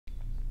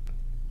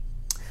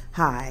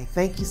Hi,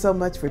 thank you so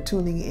much for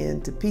tuning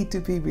in to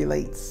P2P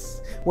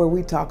Relates, where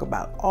we talk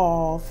about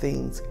all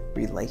things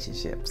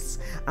relationships.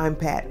 I'm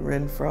Pat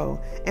Renfro,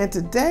 and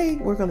today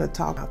we're going to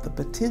talk about the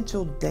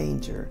potential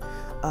danger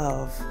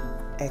of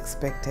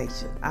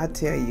expectation. I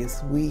tell you,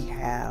 we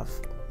have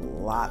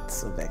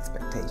lots of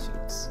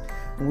expectations.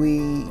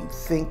 We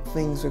think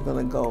things are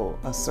going to go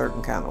a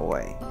certain kind of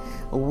way.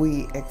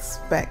 We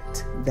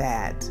expect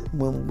that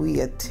when we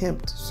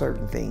attempt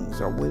certain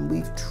things, or when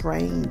we've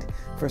trained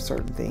for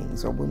certain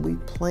things, or when we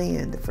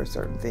planned for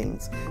certain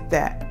things,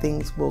 that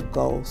things will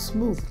go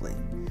smoothly.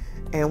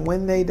 And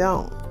when they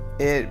don't,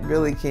 it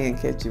really can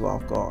catch you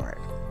off guard.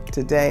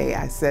 Today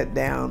I sat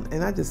down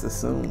and I just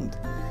assumed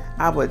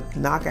I would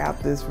knock out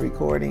this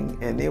recording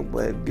and it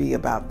would be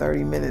about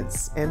 30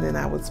 minutes, and then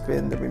I would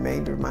spend the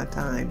remainder of my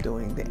time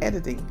doing the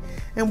editing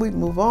and we'd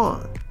move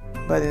on.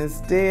 But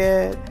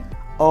instead,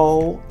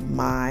 oh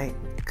my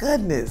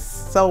goodness,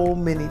 so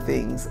many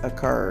things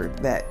occurred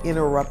that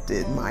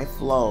interrupted my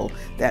flow,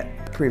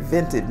 that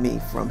prevented me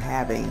from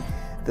having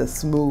the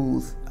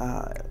smooth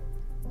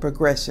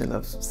progression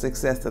of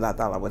success that I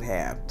thought I would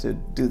have to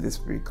do this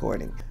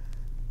recording.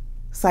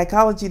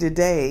 Psychology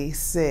Today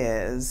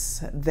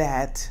says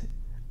that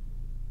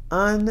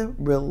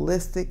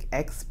unrealistic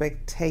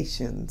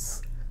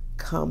expectations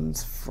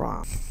comes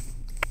from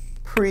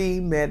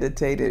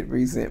premeditated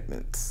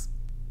resentments.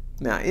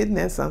 Now, isn't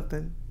that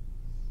something?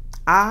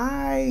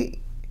 I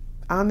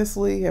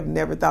honestly have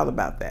never thought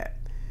about that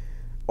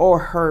or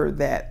heard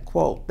that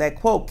quote. That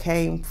quote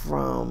came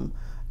from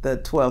the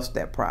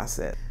 12-step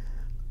process.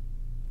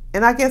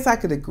 And I guess I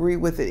could agree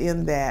with it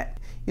in that,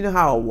 you know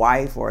how a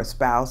wife or a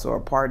spouse or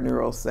a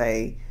partner will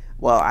say,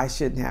 well, I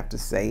shouldn't have to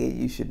say it,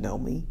 you should know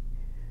me.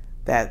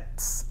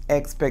 That's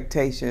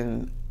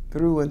expectation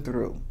through and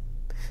through.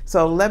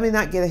 So let me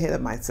not get ahead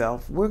of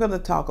myself. We're going to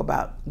talk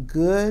about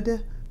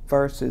good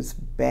versus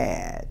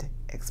bad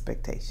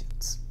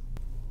expectations.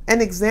 An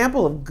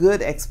example of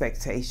good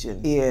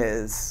expectation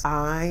is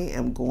I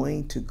am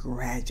going to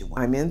graduate.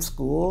 I'm in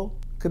school,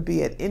 could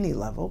be at any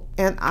level,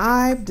 and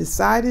I've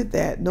decided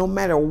that no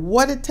matter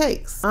what it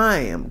takes, I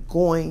am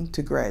going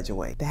to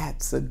graduate.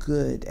 That's a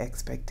good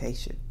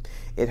expectation.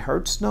 It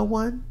hurts no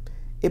one.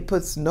 It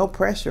puts no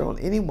pressure on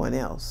anyone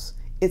else.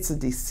 It's a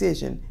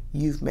decision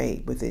you've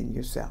made within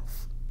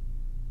yourself.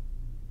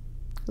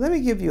 Let me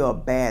give you a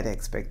bad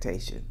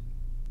expectation.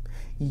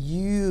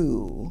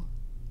 You,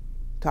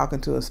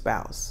 talking to a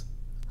spouse,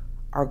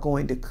 are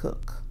going to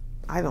cook.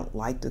 I don't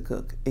like to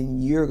cook,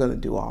 and you're going to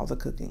do all the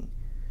cooking.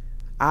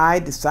 I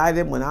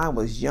decided when I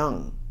was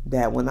young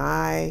that when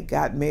I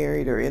got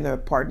married or in a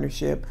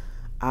partnership,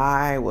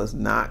 I was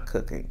not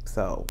cooking.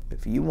 So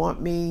if you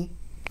want me,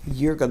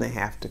 you're going to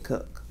have to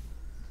cook.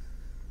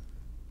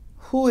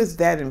 Who is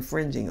that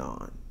infringing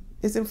on?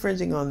 It's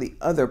infringing on the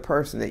other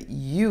person that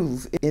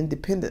you've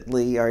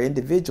independently or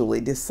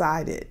individually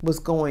decided was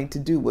going to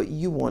do what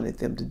you wanted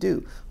them to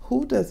do.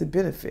 Who does it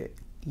benefit?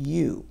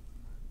 You.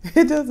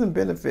 It doesn't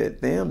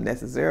benefit them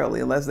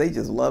necessarily unless they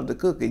just love to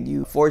cook and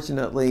you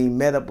fortunately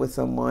met up with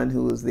someone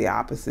who is the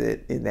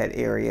opposite in that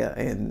area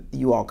and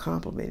you all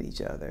complement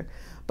each other.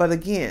 But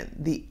again,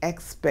 the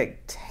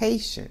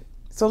expectation.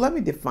 So let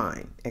me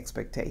define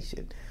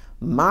expectation.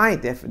 My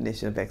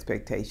definition of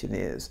expectation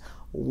is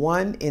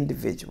one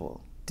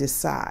individual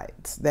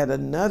decides that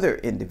another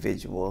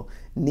individual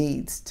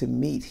needs to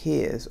meet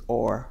his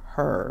or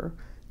her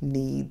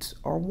needs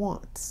or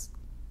wants.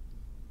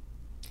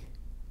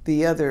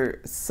 The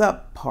other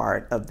sub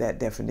part of that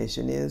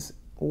definition is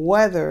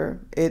whether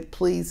it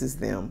pleases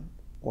them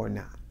or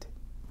not.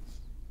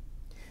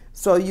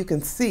 So you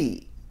can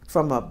see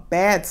from a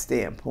bad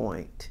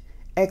standpoint,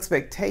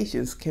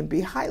 expectations can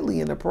be highly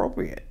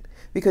inappropriate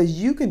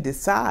because you can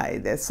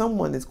decide that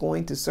someone is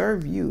going to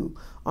serve you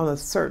on a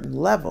certain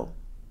level,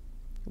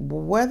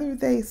 whether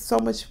they so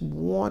much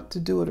want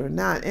to do it or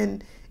not.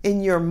 And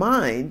in your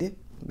mind,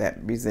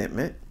 that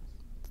resentment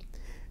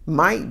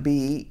might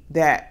be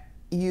that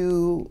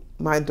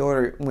my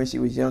daughter, when she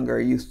was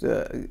younger, used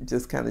to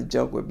just kind of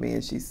joke with me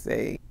and she'd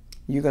say,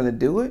 you're going to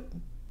do it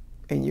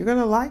and you're going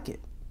to like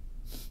it.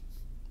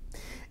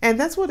 And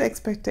that's what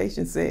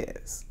expectation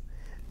says.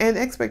 And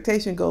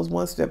expectation goes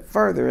one step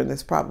further, and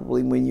it's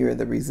probably when you're in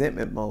the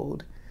resentment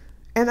mode.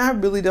 And I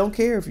really don't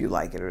care if you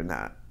like it or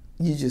not.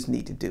 You just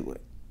need to do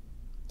it.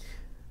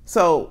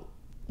 So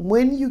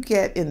when you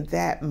get in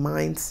that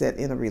mindset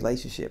in a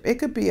relationship, it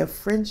could be a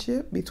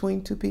friendship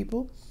between two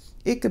people.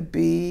 It could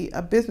be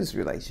a business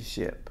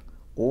relationship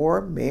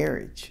or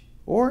marriage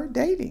or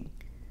dating.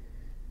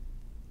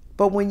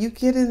 But when you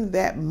get in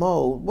that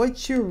mode,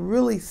 what you're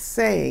really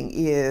saying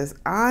is,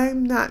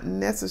 I'm not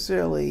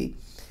necessarily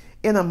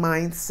in a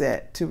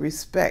mindset to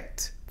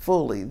respect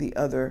fully the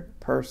other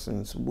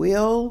person's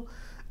will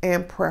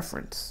and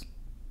preference.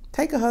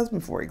 Take a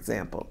husband, for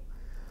example.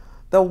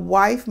 The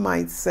wife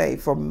might say,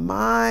 for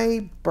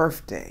my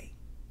birthday,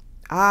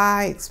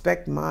 I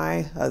expect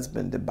my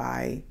husband to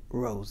buy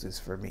roses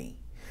for me.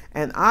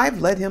 And I've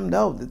let him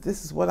know that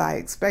this is what I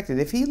expected.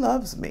 If he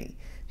loves me,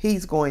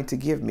 he's going to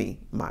give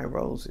me my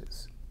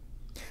roses.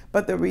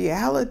 But the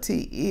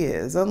reality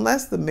is,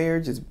 unless the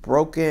marriage is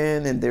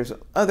broken and there's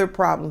other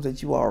problems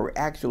that you are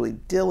actually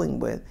dealing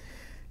with,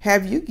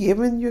 have you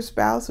given your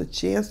spouse a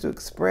chance to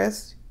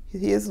express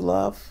his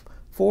love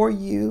for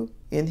you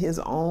in his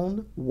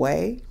own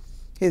way,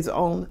 his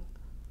own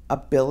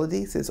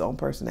abilities, his own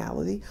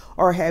personality?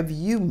 Or have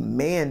you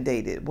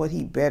mandated what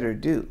he better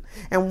do?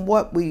 And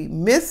what we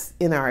miss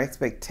in our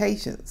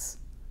expectations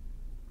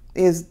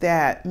is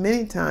that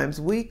many times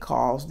we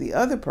cause the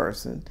other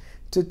person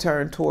to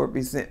turn toward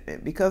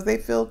resentment because they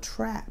feel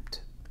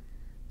trapped.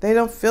 They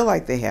don't feel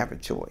like they have a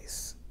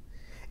choice.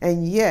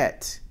 And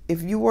yet,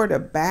 if you were to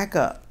back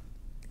up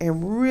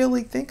and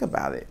really think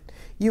about it,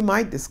 you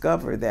might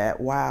discover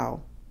that,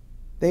 wow,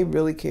 they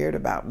really cared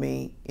about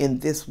me in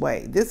this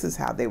way. This is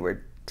how they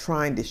were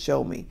trying to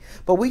show me.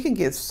 But we can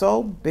get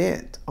so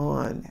bent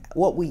on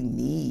what we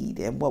need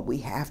and what we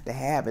have to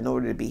have in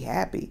order to be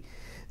happy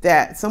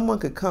that someone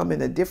could come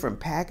in a different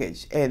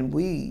package and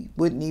we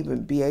wouldn't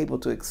even be able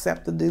to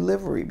accept the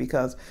delivery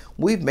because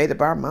we've made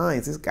up our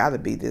minds it's got to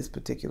be this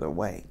particular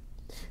way.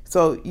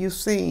 So you've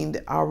seen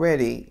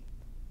already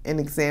an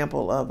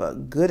example of a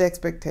good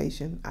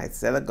expectation. I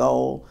set a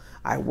goal,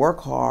 I work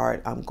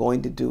hard, I'm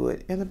going to do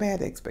it, and a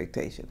bad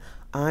expectation.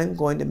 I'm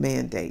going to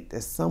mandate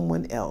that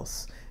someone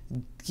else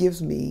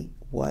gives me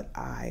what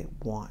I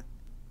want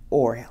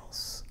or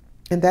else.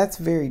 And that's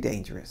very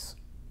dangerous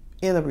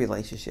in a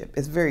relationship.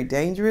 It's very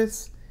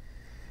dangerous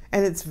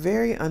and it's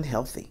very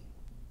unhealthy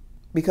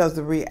because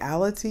the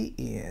reality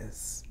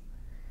is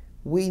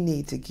we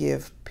need to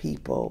give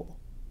people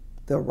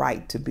the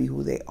right to be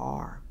who they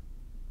are.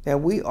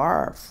 That we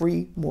are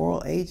free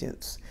moral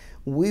agents.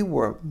 We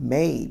were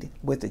made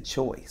with a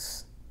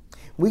choice.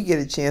 We get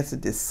a chance to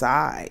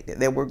decide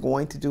that we're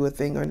going to do a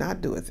thing or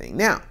not do a thing.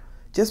 Now,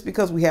 just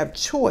because we have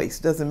choice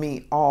doesn't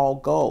mean all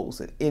goes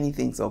and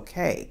anything's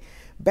okay.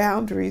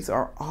 Boundaries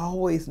are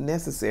always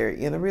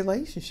necessary in a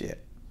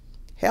relationship.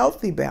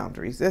 Healthy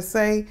boundaries that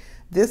say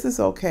this is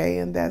okay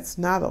and that's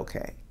not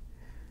okay.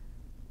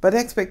 But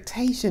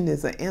expectation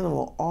is an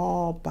animal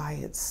all by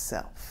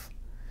itself.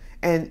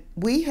 And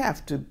we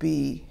have to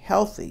be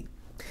healthy.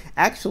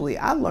 Actually,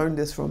 I learned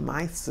this from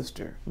my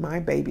sister, my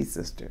baby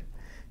sister.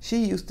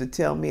 She used to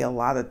tell me a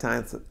lot of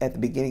times at the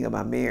beginning of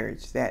my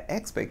marriage that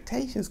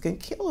expectations can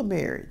kill a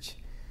marriage.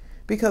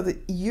 Because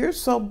you're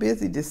so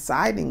busy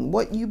deciding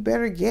what you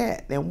better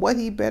get and what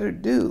he better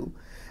do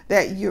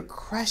that you're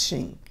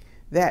crushing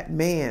that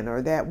man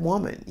or that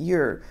woman.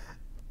 You're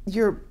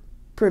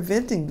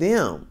preventing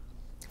them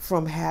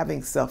from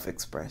having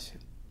self-expression.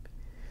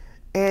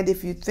 And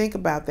if you think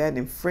about that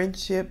in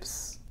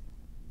friendships,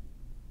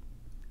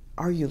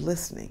 are you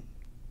listening?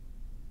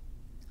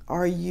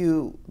 Are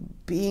you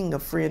being a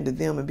friend to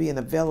them and being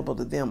available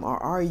to them?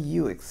 Or are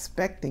you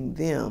expecting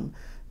them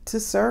to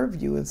serve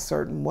you in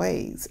certain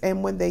ways?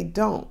 And when they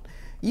don't,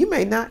 you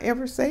may not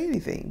ever say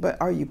anything, but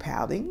are you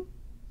pouting?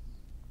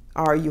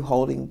 Are you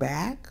holding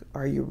back?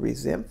 Are you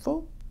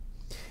resentful?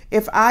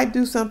 If I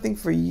do something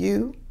for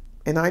you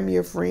and I'm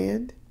your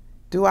friend,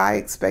 do I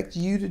expect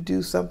you to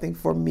do something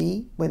for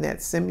me when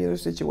that similar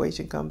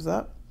situation comes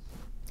up?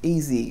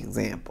 Easy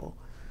example.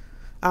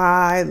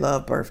 I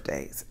love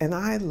birthdays and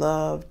I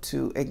love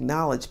to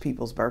acknowledge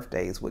people's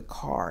birthdays with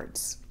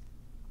cards.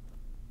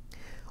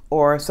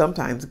 Or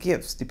sometimes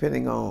gifts,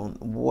 depending on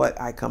what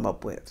I come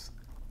up with.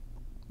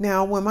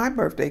 Now, when my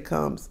birthday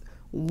comes,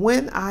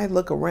 when I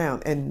look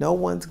around and no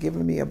one's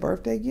giving me a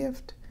birthday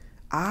gift,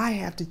 I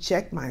have to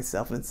check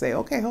myself and say,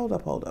 okay, hold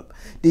up.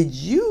 Did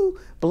you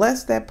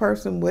bless that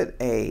person with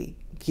a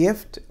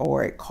gift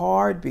or a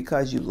card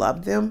because you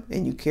loved them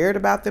and you cared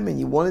about them and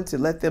you wanted to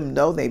let them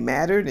know they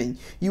mattered and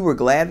you were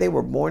glad they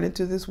were born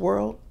into this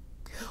world?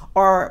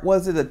 Or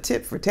was it a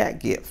tit for tat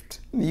gift?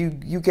 You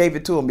gave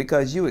it to them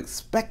because you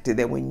expected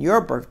that when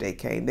your birthday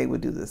came, they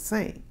would do the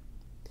same.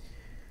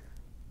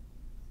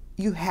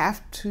 You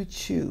have to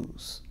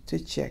choose to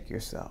check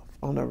yourself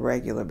on a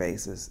regular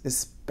basis,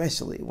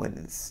 especially when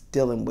it's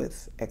dealing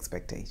with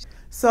expectations.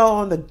 So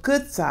on the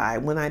good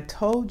side, when I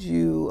told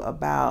you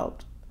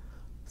about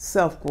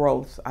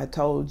self-growth, I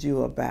told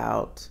you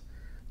about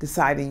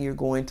deciding you're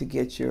going to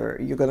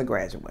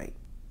graduate.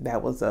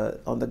 That was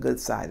on the good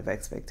side of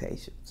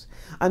expectations.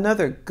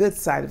 Another good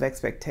side of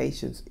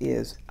expectations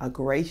is a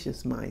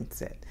gracious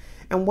mindset.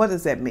 And what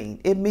does that mean?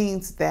 It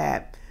means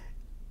that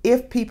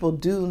if people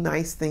do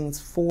nice things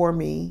for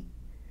me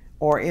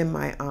or in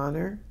my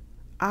honor,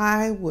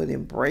 I would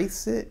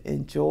embrace it,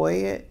 enjoy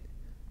it,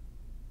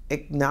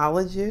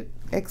 acknowledge it,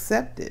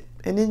 accept it,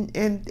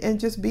 and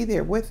just be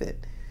there with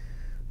it.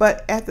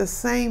 But at the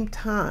same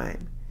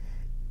time,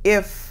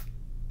 if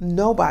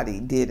nobody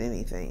did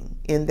anything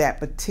in that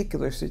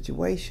particular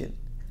situation,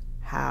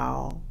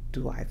 how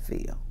do I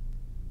feel?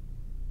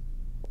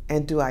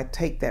 And do I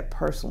take that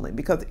personally?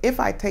 Because if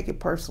I take it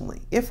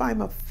personally, if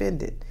I'm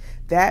offended,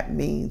 that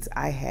means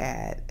I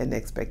had an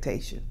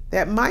expectation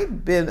that might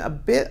have been a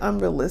bit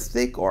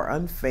unrealistic or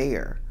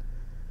unfair.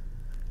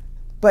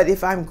 But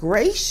if I'm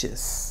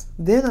gracious,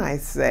 then I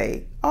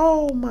say,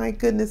 oh my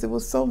goodness, it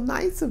was so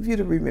nice of you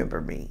to remember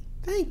me.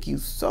 Thank you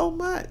so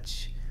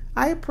much.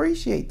 I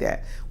appreciate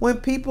that. When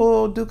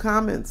people do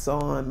comments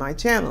on my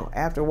channel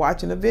after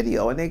watching a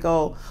video and they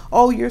go,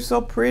 "Oh, you're so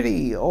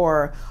pretty,"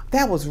 or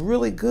 "That was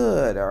really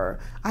good," or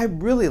 "I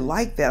really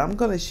like that. I'm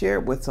going to share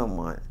it with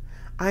someone."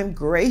 I'm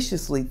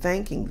graciously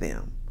thanking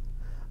them.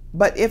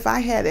 But if I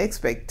had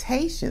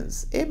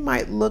expectations, it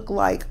might look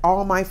like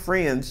all my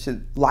friends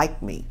should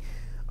like me.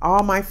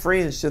 All my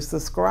friends should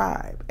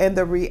subscribe. And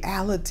the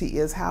reality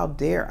is, how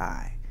dare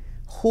I?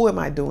 Who am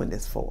I doing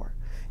this for?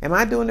 Am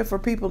I doing it for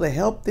people to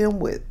help them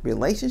with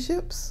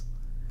relationships?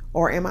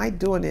 Or am I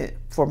doing it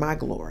for my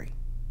glory?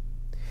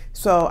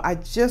 So I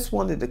just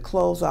wanted to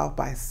close off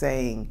by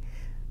saying,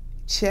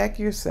 check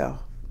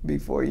yourself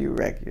before you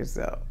wreck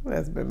yourself.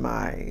 That's been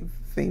my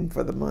theme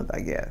for the month, I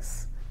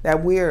guess.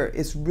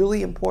 It's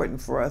really important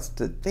for us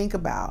to think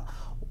about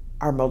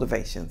our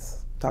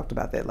motivations. Talked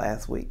about that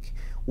last week.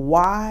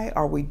 Why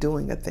are we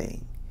doing a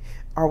thing?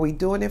 Are we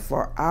doing it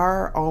for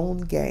our own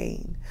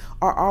gain?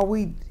 Or are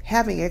we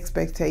having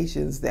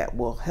expectations that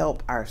will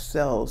help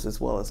ourselves as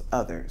well as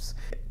others?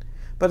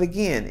 But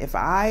again, if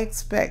I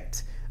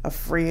expect a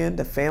friend,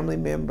 a family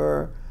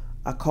member,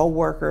 a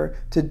coworker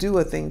to do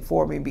a thing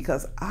for me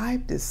because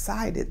I've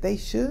decided they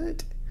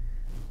should,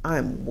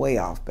 I'm way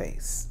off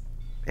base.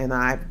 And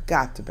I've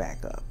got to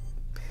back up.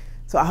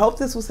 So I hope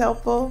this was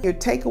helpful. Your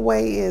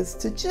takeaway is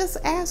to just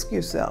ask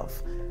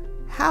yourself,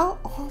 how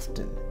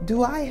often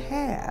do I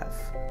have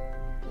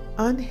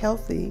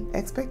unhealthy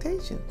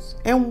expectations?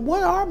 And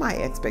what are my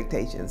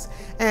expectations?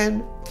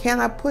 And can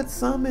I put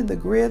some in the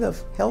grid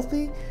of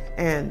healthy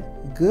and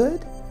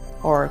good?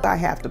 Or do I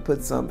have to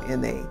put some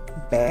in a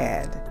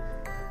bad,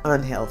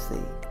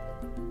 unhealthy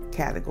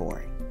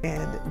category?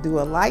 And do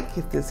a like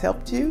if this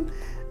helped you.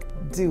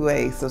 Do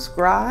a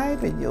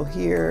subscribe and you'll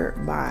hear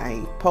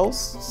my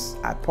posts.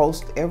 I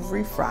post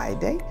every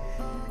Friday.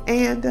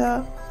 And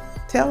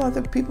tell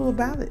other people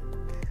about it.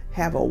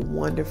 Have a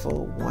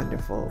wonderful,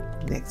 wonderful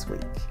next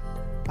week.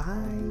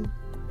 Bye.